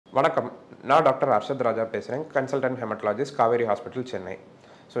வணக்கம். நான் டாக்டர் அர்ஷத் ராஜா பேசுகிறேன். Consultant haematologist Kaveri hospital Chennai.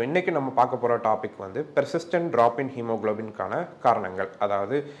 So இன்றைக்கி நம்ம பார்க்க போகிற டாபிக் வந்து பெர்சிஸ்டன்ட் ட்ராப் இன் ஹீமோக்ளோபின்கான காரணங்கள்.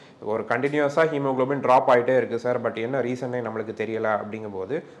 அதாவது ஒரு கண்டினியூஸாக ஹீமோக்ளோபின் ட்ராப் ஆகிட்டே இருக்குது சார், பட் என்ன ரீசனே நம்மளுக்கு தெரியலை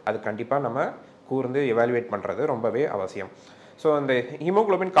அப்படிங்கும்போது அது கண்டிப்பாக நம்ம கூர்ந்து எவாலுவேட் பண்ணுறது ரொம்பவே அவசியம். ஸோ அந்த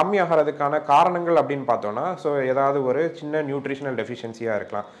ஹீமோக்ளோபின் கம்மி ஆகிறதுக்கான காரணங்கள் அப்படின்னு பார்த்தோன்னா, ஸோ ஏதாவது ஒரு சின்ன நியூட்ரிஷனல் டெஃபிஷியன்சியாக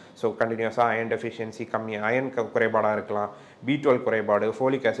இருக்கலாம். ஸோ கண்டினியூஸாக அயன் டெஃபிஷியன்சி கம்மி, அயன் குறைபாடாக இருக்கலாம், B12 குறைபாடு,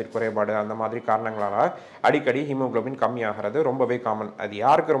 ஃபோலிக் ஆசிட் குறைபாடு, அந்த மாதிரி காரணங்களால் அடிக்கடி ஹீமோக்ளோபின் கம்மி ஆகிறது ரொம்பவே காமன். அது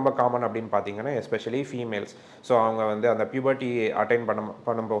யாருக்கு ரொம்ப காமன் அப்படின்னு பார்த்தீங்கன்னா, எஸ்பெஷலி ஃபீமேல்ஸ். ஸோ அவங்க வந்து அந்த பியூபர்ட்டி அட்டைன்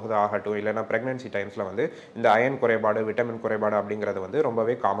பண்ணும்போது ஆகட்டும், இல்லைனா ப்ரெக்னென்சி டைம்ஸில் வந்து இந்த அயன் குறைபாடு, விட்டமின் குறைபாடு அப்படிங்கிறது வந்து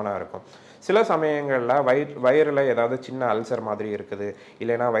ரொம்பவே காமனாக இருக்கும். சில சமயங்களில் வயிறில் ஏதாவது சின்ன அல்சர் மாதிரி இருக்குது,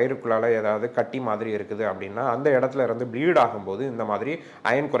 இல்லைனா வயிறுக்குள்ளால் ஏதாவது கட்டி மாதிரி இருக்குது அப்படின்னா அந்த இடத்துல இருந்து ப்ளீட் ஆகும்போது இந்த மாதிரி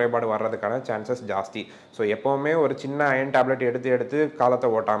அயன் குறைபாடு வர்றதுக்கான சான்சஸ் ஜாஸ்தி. ஸோ எப்போவுமே ஒரு சின்ன அயன் டேப்லெட் எடுத்து காலத்தை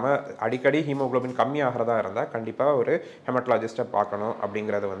ஓட்டாமல் அடிக்கடி ஹீமோக்ளோபின் கம்மி ஆகிறதா இருந்தால் கண்டிப்பாக ஒரு ஹெமட்டாலஜிஸ்ட்டை பார்க்கணும்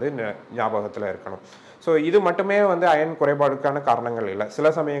அப்படிங்கிறது வந்து ஞாபகத்தில் இருக்கணும். ஸோ இது மட்டுமே வந்து அயன் குறைபாடுக்கான காரணங்கள் இல்லை. சில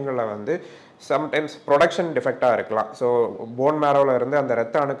சமயங்களில் வந்து சம்டைம்ஸ் ப்ரொடக்ஷன் டிஃபெக்டாக இருக்கலாம். ஸோ போன் மேரோவில் இருந்து அந்த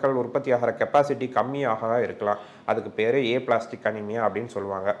இரத்த அணுக்கள் உற்பத்தி ஆகிற கெப்பாசிட்டி கம்மியாக இருக்கலாம். அதுக்கு பேர் ஏபிளாஸ்டிக் அனீமியா அப்படின்னு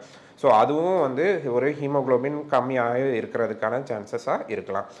சொல்லுவாங்க. ஸோ அதுவும் வந்து ஒரு ஹீமோக்ளோபின் கம்மியாக இருக்கிறதுக்கான சான்சஸாக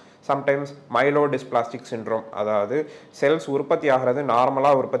இருக்கலாம். சம்டைம்ஸ் மைலோடிஸ்பிளாஸ்டிக் சிண்ட்ரோம், அதாவது செல்ஸ் உற்பத்தி ஆகிறது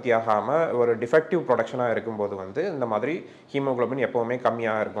நார்மலாக உற்பத்தி ஆகாமல் ஒரு டிஃபெக்டிவ் ப்ரொடக்ஷனாக இருக்கும்போது வந்து இந்த மாதிரி ஹீமோக்ளோபின் எப்போவுமே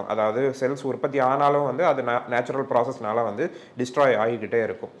கம்மியாக இருக்கும். அதாவது செல்ஸ் உற்பத்தி ஆனாலும் வந்து அது நேச்சுரல் ப்ராசஸ்னால வந்து டிஸ்ட்ராய் ஆகிக்கிட்டே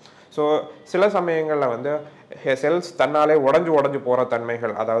இருக்கும். ஸோ சில சமயங்களில் வந்து செல்ஸ் தன்னாலே உடஞ்சு போகிற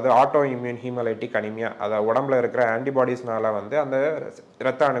தன்மைகள், அதாவது ஆட்டோ இம்யூன் ஹீமோலைட்டிக் அனிமியா, அதாவது உடம்புல இருக்கிற ஆன்டிபாடிஸ்னால வந்து அந்த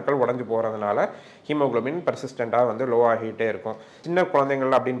இரத்த அணுக்கள் உடஞ்சு போகிறதுனால ஹீமோக்ளோபின் பர்சிஸ்டண்ட்டாக வந்து லோ ஆகிட்டே இருக்கும். சின்ன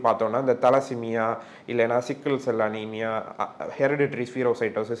குழந்தைங்கள் அப்படின்னு பார்த்தோன்னா இந்த தலசிமியா, இல்லைனா சிக்கிள் செல் அனீமியா, ஹெரிடிட்ரி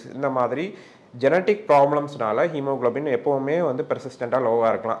ஸ்பீரோசைட்டோசிஸ், இந்த மாதிரி ஜெனட்டிக் ப்ராப்ளம்ஸ்னால ஹீமோக்ளோபின் எப்போவுமே வந்து பெர்சிஸ்டண்ட்டாக லோவாக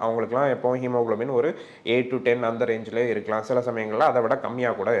இருக்கலாம். அவங்களுக்குலாம் எப்போவும் ஹீமோக்ளோபின் ஒரு 8 to 10 அந்த ரேஞ்சிலே இருக்கலாம். சில சமயங்களில் அதை விட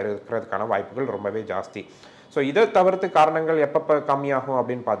கம்மியாக கூட இருக்கிறதுக்கான வாய்ப்புகள் ரொம்பவே ஜாஸ்தி. ஸோ இதை தவிர்த்து காரணங்கள் எப்பப்போ கம்மியாகும்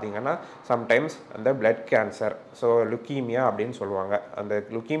அப்படின்னு பார்த்தீங்கன்னா, சம்டைம்ஸ் அந்த பிளட் கேன்சர், ஸோ லுக்கீமியா அப்படின்னு சொல்லுவாங்க. அந்த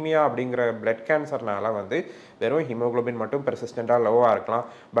லுக்கீமியா அப்படிங்கிற பிளட் கேன்சர்னால வந்து வெறும் ஹீமோக்ளோபின் மட்டும் பெர்சிஸ்டண்ட்டாக லோவாக இருக்கலாம்.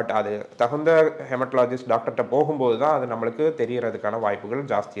 பட் அது தகுந்த ஹெமட்டாலஜிஸ்ட் டாக்டர்கிட்ட போகும்போது தான் அது நம்மளுக்கு தெரியறதுக்கான வாய்ப்புகள்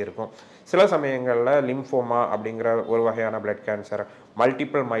ஜாஸ்தி இருக்கும். சில சமயங்களில் லிம்ஃபோமா அப்படிங்கிற ஒரு வகையான பிளட் கேன்சர்,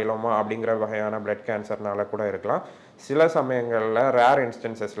 மல்டிபிள் மைலோமா அப்படிங்கிற வகையான பிளட் கேன்சர்னால கூட இருக்கலாம். சில சமயங்களில் ரேர்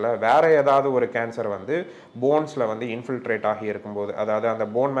இன்ஸ்டன்சஸில் வேறு ஏதாவது ஒரு கேன்சர் வந்து போன்ஸில் வந்து இன்ஃபில்ட்ரேட் ஆகி இருக்கும்போது, அதாவது அந்த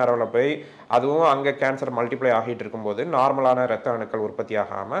போன் மேரோவில் போய் அதுவும் அங்கே கேன்சர் மல்டிப்ளை ஆகிட்டு இருக்கும்போது நார்மலான இரத்த அணுக்கள் உற்பத்தி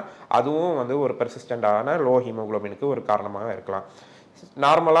ஆகாமல் அதுவும் வந்து ஒரு பெர்சிஸ்டண்டான லோ ஹீமோக்ளோபினுக்கு ஒரு காரணமாக இருக்கலாம்.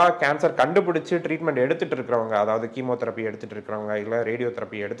 நார்மலாக கேன்சர் கண்டுபிடிச்சி ட்ரீட்மெண்ட் எடுத்துகிட்டு இருக்கிறவங்க, அதாவது கீமோதெரப்பி எடுத்துகிட்டு இருக்கிறவங்க, இல்லை ரேடியோ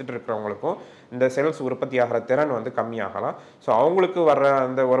தெரப்பி எடுத்துகிட்டு இருக்கிறவங்களுக்கும் இந்த செல்ஸ் உற்பத்தி ஆகிற திறன் வந்து கம்மியாகலாம். ஸோ அவங்களுக்கு வர்ற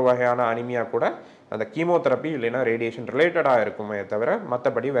அந்த ஒரு வகையான அனிமியா கூட அந்த கீமோதெரப்பி இல்லைனா ரேடியேஷன் ரிலேட்டடாக இருக்குமே தவிர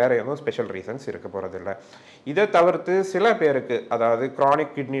மற்றபடி வேறு எதுவும் ஸ்பெஷல் ரீசன்ஸ் இருக்க போகிறதில்ல. இதை தவிர்த்து சில பேருக்கு, அதாவது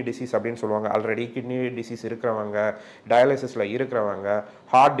க்ரானிக் கிட்னி டிசீஸ் அப்படின்னு சொல்லுவாங்க, ஆல்ரெடி கிட்னி டிசீஸ் இருக்கிறவங்க, டயாலிசிஸில் இருக்கிறவங்க,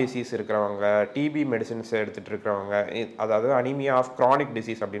 ஹார்ட் டிசீஸ் இருக்கிறவங்க, டிபி மெடிசின்ஸ் எடுத்துகிட்டு இருக்கிறவங்க, அதாவது அனீமியா ஆஃப் க்ரானிக்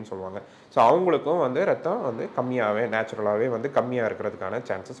டிசீஸ் அப்படின்னு சொல்லுவாங்க. ஸோ அவங்களுக்கும் வந்து ரத்தம் வந்து கம்மியாகவே நேச்சுரலாகவே வந்து கம்மியாக இருக்கிறதுக்கான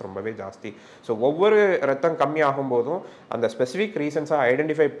சான்சஸ் ரொம்பவே ஜாஸ்தி. ஸோ ஒவ்வொரு ரத்தம் கம்மியாகும் போதும் அந்த ஸ்பெசிஃபிக் ரீசன்ஸை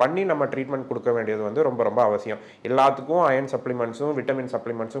ஐடென்டிஃபை பண்ணி நம்ம ட்ரீட்மெண்ட் கொடுக்க வேண்டியது வந்து ரொம்ப ரொம்ப அவசியம். எல்லாத்துக்கும் அயன் சப்ளிமெண்ட்ஸும் விட்டமின்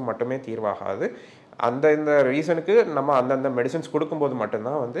சப்ளிமெண்ட்ஸும் மட்டுமே தீர்வாகாது. இந்த ரீசனுக்கு நம்ம அந்தந்த மெடிசின்ஸ் கொடுக்கும்போது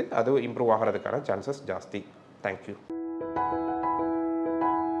மட்டும்தான் வந்து அது இம்ப்ரூவ் ஆகிறதுக்கான சான்சஸ் ஜாஸ்தி. தேங்க்யூ.